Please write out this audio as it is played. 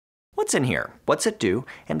What's in here? What's it do?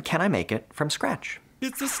 And can I make it from scratch?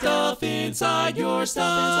 It's the stuff inside your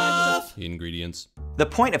stuff. Ingredients. The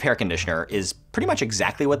point of hair conditioner is pretty much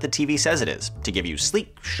exactly what the TV says it is, to give you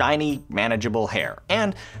sleek, shiny, manageable hair,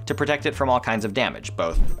 and to protect it from all kinds of damage,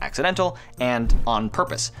 both accidental and on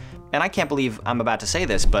purpose. And I can't believe I'm about to say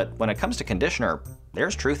this, but when it comes to conditioner,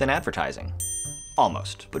 there's truth in advertising.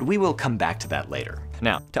 Almost, but we will come back to that later.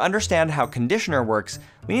 Now, to understand how conditioner works,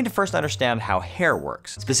 we need to first understand how hair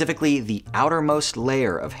works, specifically the outermost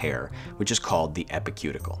layer of hair, which is called the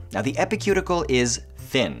epicuticle. Now, the epicuticle is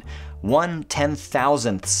thin,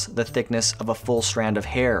 1/10,000th the thickness of a full strand of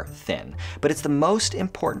hair thin, but it's the most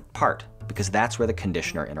important part because that's where the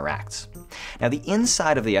conditioner interacts. Now, the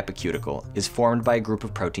inside of the epicuticle is formed by a group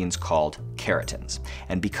of proteins called keratins.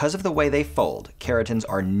 And because of the way they fold, keratins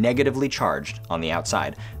are negatively charged on the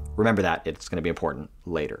outside. Remember that, it's going to be important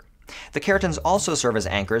later. The keratins also serve as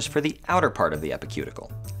anchors for the outer part of the epicuticle,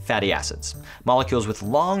 fatty acids, molecules with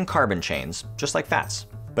long carbon chains, just like fats.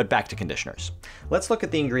 But back to conditioners. Let's look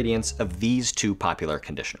at the ingredients of these two popular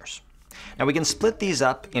conditioners. Now, we can split these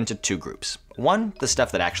up into two groups. One, the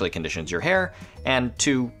stuff that actually conditions your hair, and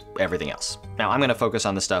two, everything else. Now, I'm gonna focus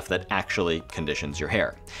on the stuff that actually conditions your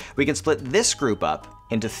hair. We can split this group up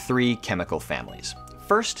into three chemical families.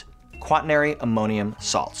 First, quaternary ammonium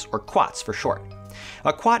salts, or quats for short.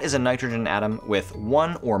 A quat is a nitrogen atom with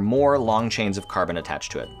one or more long chains of carbon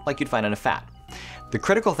attached to it, like you'd find in a fat. The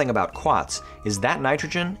critical thing about quats is that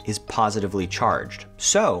nitrogen is positively charged,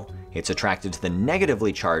 so it's attracted to the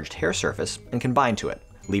negatively charged hair surface and can bind to it,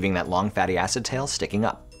 leaving that long fatty acid tail sticking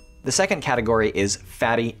up. The second category is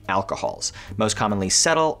fatty alcohols, most commonly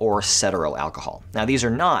cetyl or ceteryl alcohol. Now, these are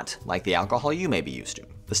not like the alcohol you may be used to.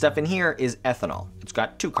 The stuff in here is ethanol. It's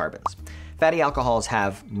got 2 carbons. Fatty alcohols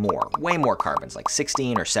have more, way more carbons, like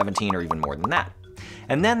 16 or 17 or even more than that.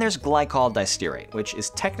 And then there's glycol distearate, which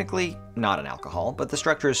is technically not an alcohol, but the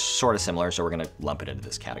structure is sort of similar, so we're gonna lump it into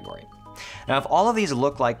this category. Now, if all of these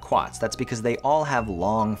look like quats, that's because they all have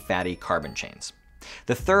long fatty carbon chains.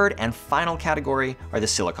 The third and final category are the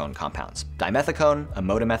silicone compounds: dimethicone,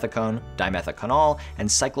 imodimethicone, dimethiconol, and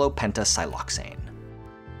cyclopentasiloxane.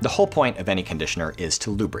 The whole point of any conditioner is to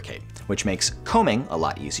lubricate, which makes combing a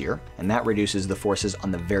lot easier, and that reduces the forces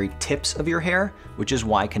on the very tips of your hair, which is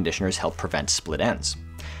why conditioners help prevent split ends.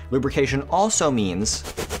 Lubrication also means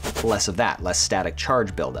less of that, less static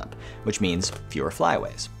charge buildup, which means fewer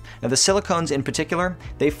flyaways. Now, the silicones in particular,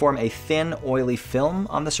 they form a thin, oily film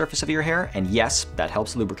on the surface of your hair, and yes, that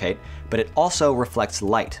helps lubricate, but it also reflects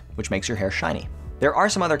light, which makes your hair shiny. There are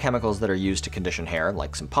some other chemicals that are used to condition hair,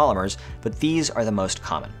 like some polymers, but these are the most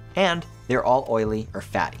common, and they're all oily or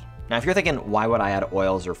fatty. Now, if you're thinking, why would I add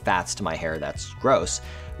oils or fats to my hair? That's gross.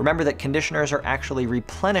 Remember that conditioners are actually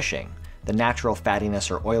replenishing the natural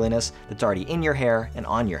fattiness or oiliness that's already in your hair and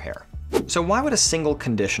on your hair. So why would a single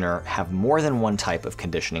conditioner have more than one type of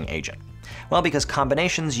conditioning agent? Well, because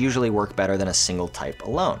combinations usually work better than a single type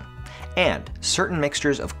alone. And certain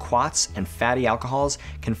mixtures of quats and fatty alcohols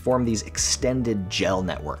can form these extended gel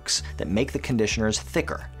networks that make the conditioners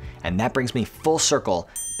thicker. And that brings me full circle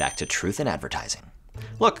back to truth in advertising.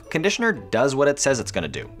 Look, conditioner does what it says it's gonna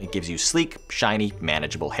do. It gives you sleek, shiny,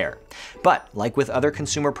 manageable hair. But like with other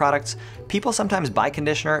consumer products, people sometimes buy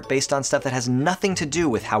conditioner based on stuff that has nothing to do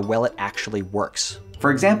with how well it actually works.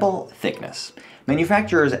 For example, thickness.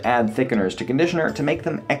 Manufacturers add thickeners to conditioner to make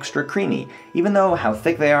them extra creamy, even though how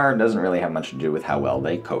thick they are doesn't really have much to do with how well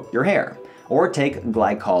they coat your hair. Or take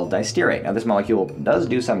glycol distearate. Now, this molecule does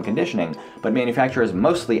do some conditioning, but manufacturers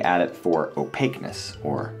mostly add it for opaqueness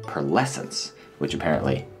or pearlescence, which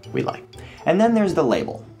apparently we like. And then there's the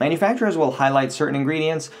label. Manufacturers will highlight certain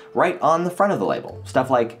ingredients right on the front of the label. Stuff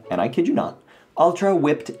like, and I kid you not, ultra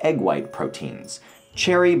whipped egg white proteins,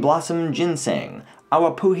 cherry blossom ginseng,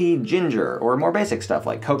 awapuhi ginger, or more basic stuff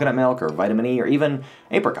like coconut milk or vitamin E or even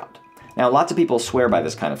apricot. Now, lots of people swear by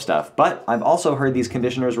this kind of stuff, but I've also heard these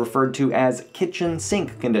conditioners referred to as kitchen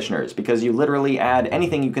sink conditioners because you literally add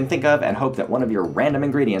anything you can think of and hope that one of your random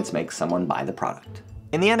ingredients makes someone buy the product.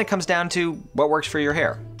 In the end, it comes down to what works for your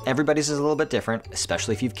hair. Everybody's is a little bit different,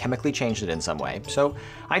 especially if you've chemically changed it in some way. So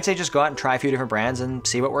I'd say just go out and try a few different brands and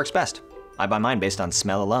see what works best. I buy mine based on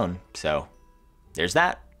smell alone, so there's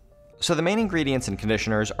that. So the main ingredients in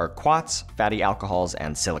conditioners are quats, fatty alcohols,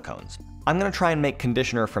 and silicones. I'm gonna try and make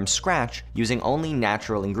conditioner from scratch using only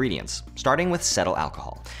natural ingredients, starting with cetyl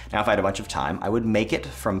alcohol. Now, if I had a bunch of time, I would make it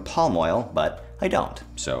from palm oil, but I don't,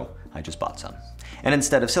 so I just bought some. And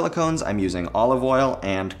instead of silicones, I'm using olive oil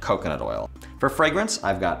and coconut oil. For fragrance,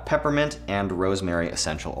 I've got peppermint and rosemary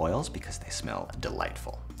essential oils because they smell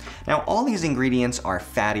delightful. Now, all these ingredients are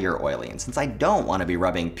fatty or oily, and since I don't want to be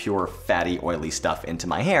rubbing pure fatty, oily stuff into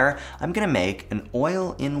my hair, I'm gonna make an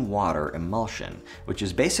oil in water emulsion, which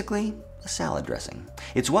is basically a salad dressing.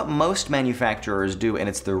 It's what most manufacturers do, and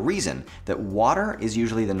it's the reason that water is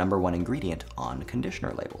usually the #1 ingredient on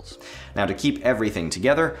conditioner labels. Now, to keep everything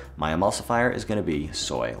together, my emulsifier is gonna be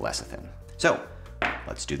soy lecithin. So,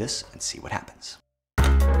 let's do this and see what happens.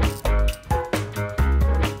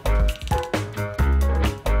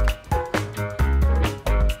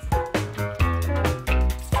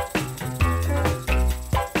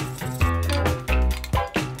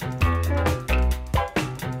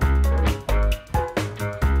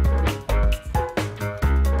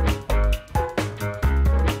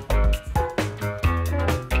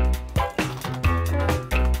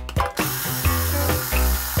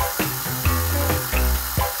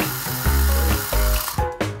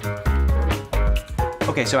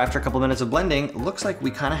 Okay, so after a couple minutes of blending, it looks like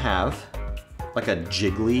we kind of have like a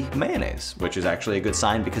jiggly mayonnaise, which is actually a good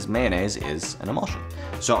sign because mayonnaise is an emulsion.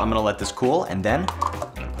 So I'm gonna let this cool and then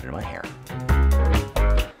I'm gonna put it in my hair.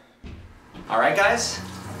 All right, guys,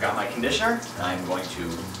 I've got my conditioner and I'm going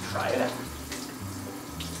to try it out.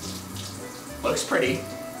 Looks pretty.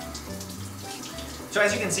 So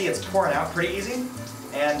as you can see, it's pouring out pretty easy.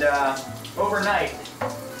 And overnight,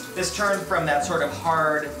 this turned from that sort of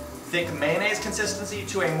hard, thick mayonnaise consistency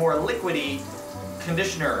to a more liquidy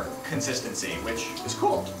conditioner consistency, which is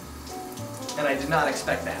cool. And I did not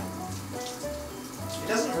expect that. It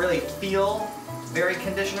doesn't really feel very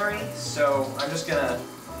conditioner-y, so I'm just gonna...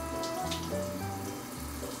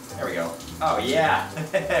 There we go. Oh yeah,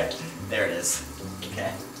 there it is.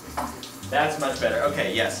 Okay, that's much better.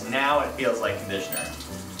 Okay, yes, now it feels like conditioner.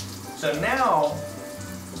 So now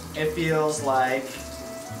it feels like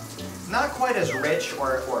not quite as rich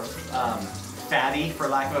or fatty, for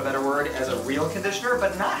lack of a better word, as a real conditioner,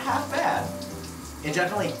 but not half bad. It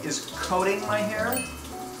definitely is coating my hair,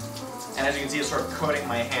 and as you can see, it's sort of coating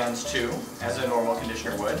my hands too, as a normal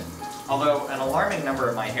conditioner would. Although an alarming number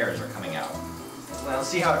of my hairs are coming out. Well, let's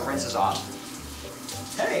see how it rinses off.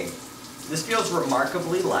 Hey, this feels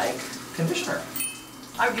remarkably like conditioner.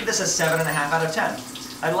 I would give this a 7.5 out of 10.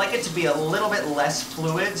 I'd like it to be a little bit less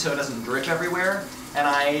fluid so it doesn't drip everywhere. And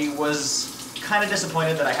I was kind of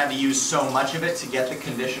disappointed that I had to use so much of it to get the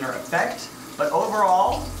conditioner effect, but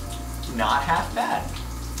overall, not half bad.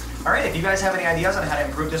 All right, if you guys have any ideas on how to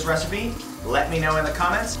improve this recipe, let me know in the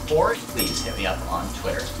comments, or please hit me up on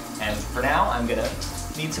Twitter. And for now, I'm gonna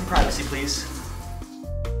need some privacy, please.